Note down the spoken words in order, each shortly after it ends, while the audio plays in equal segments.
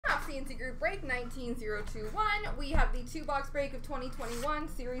CNC Group Break 19021. We have the 2-box break of 2021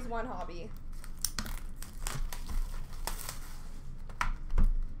 Series 1 Hobby.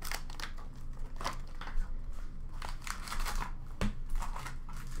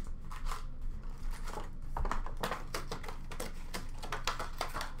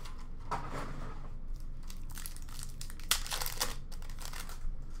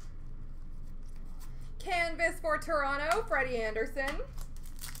 Canvas for Toronto, Freddie Anderson.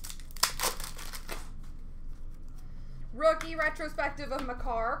 Rookie retrospective of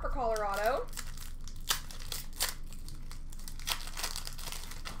Makar for Colorado.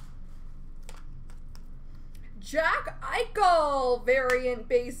 Jack Eichel variant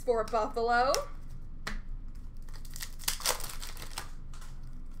base for Buffalo.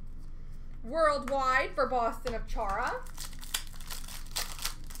 Worldwide for Boston of Chara.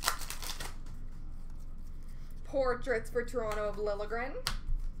 Portraits for Toronto of Liljegren.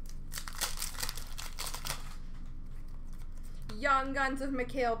 Young Guns of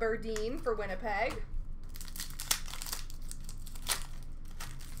Mikhail Berdine for Winnipeg.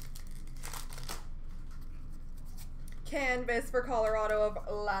 Canvas for Colorado of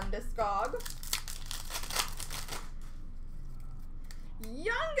Landeskog.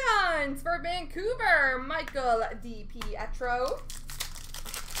 Young Guns for Vancouver, Michael DiPietro.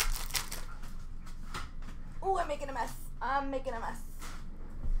 Ooh, I'm making a mess. I'm making a mess.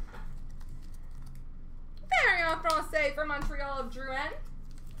 Variant Francais for Montreal of Drouin.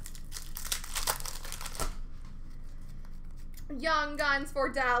 Young Guns for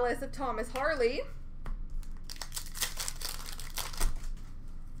Dallas of Thomas Harley.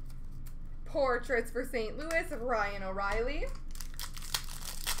 Portraits for St. Louis of Ryan O'Reilly.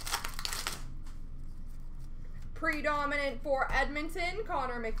 Predominant for Edmonton,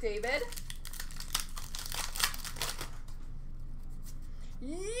 Connor McDavid.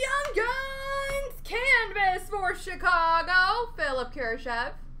 Young Guns Canvas for Chicago, Philip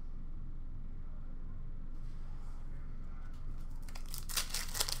Kurashev.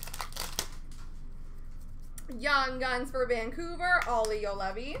 Young Guns for Vancouver, Ollie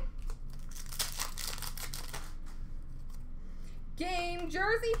Juolevi. Game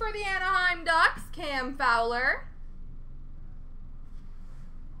jersey for the Anaheim Ducks, Cam Fowler.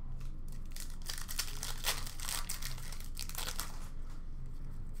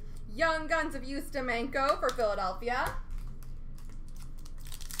 Young Guns of Ustimenko for Philadelphia.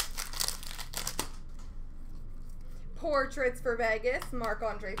 Portraits for Vegas,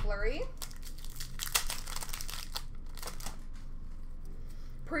 Marc-Andre Fleury.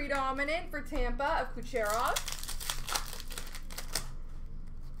 Predominant for Tampa of Kucherov.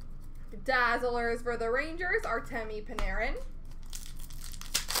 Dazzlers for the Rangers, Artemi Panarin.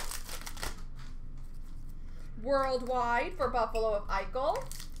 Worldwide for Buffalo of Eichel.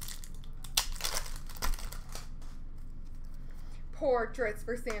 Portraits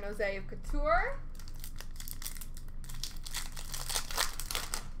for San Jose of Couture.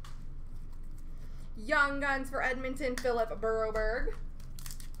 Young Guns for Edmonton, Philip Broberg.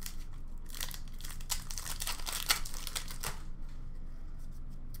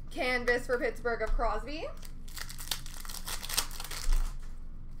 Canvas for Pittsburgh of Crosby.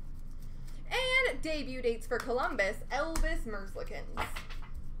 And debut dates for Columbus, Elvis Merzlikins.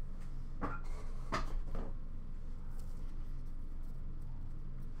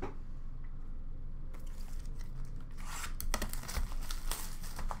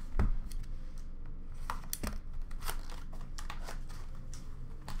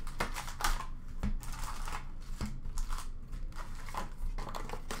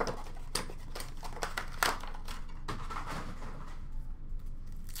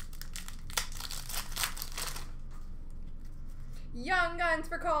 Young Guns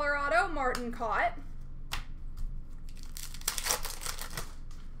for Colorado, Martin Kaut.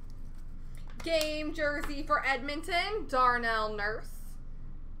 Game jersey for Edmonton, Darnell Nurse.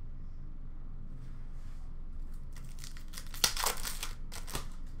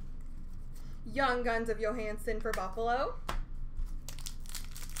 Young Guns of Johansson for Buffalo.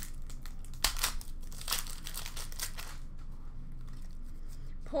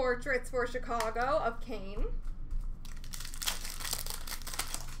 Portraits for Chicago of Kane.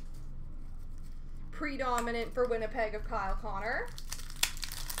 Predominant for Winnipeg of Kyle Connor.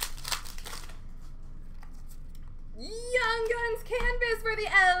 Young Guns Canvas for the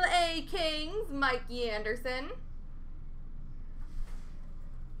LA Kings, Mikey Anderson.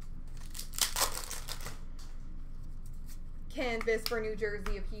 Canvas for New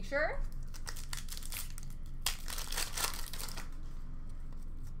Jersey of Heischer.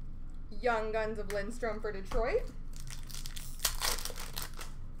 Young Guns of Lindstrom for Detroit.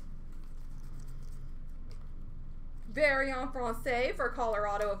 Variant Francais for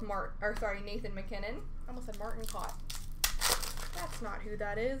Colorado of Nathan McKinnon. Almost said Martin Cott. That's not who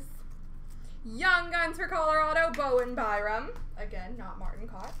that is. Young Guns for Colorado, Bowen Byram. Again, not Martin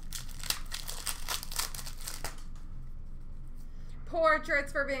Cott.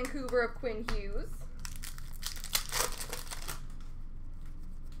 Portraits for Vancouver of Quinn Hughes.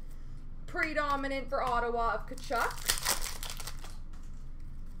 Predominant for Ottawa of Tkachuk.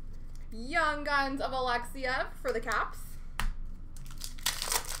 Young Guns of Alexiev for the Caps.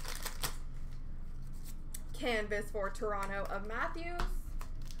 Canvas for Toronto of Matthews.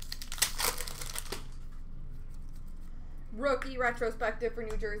 Rookie retrospective for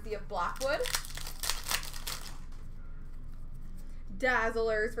New Jersey of Blackwood.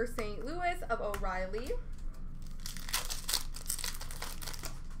 Dazzlers for St. Louis of O'Reilly.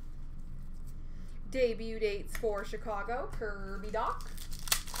 Debut dates for Chicago, Kirby Doc.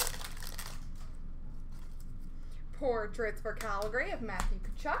 Portraits for Calgary of Matthew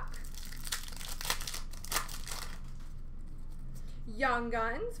Tkachuk. Young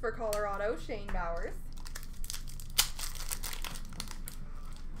Guns for Colorado, Shane Bowers.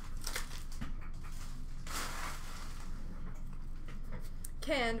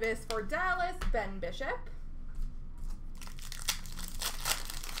 Canvas for Dallas, Ben Bishop.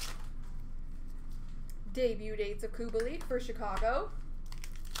 Debut dates of Kubalik for Chicago.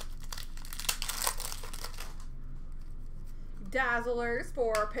 Dazzlers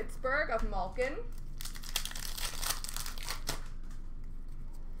for Pittsburgh of Malkin.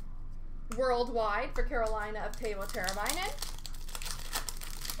 Worldwide for Carolina of Teuvo Teravainen.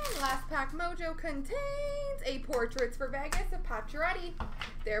 And last pack mojo contains a Portraits for Vegas of Pacioretty.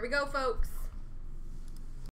 There we go, folks.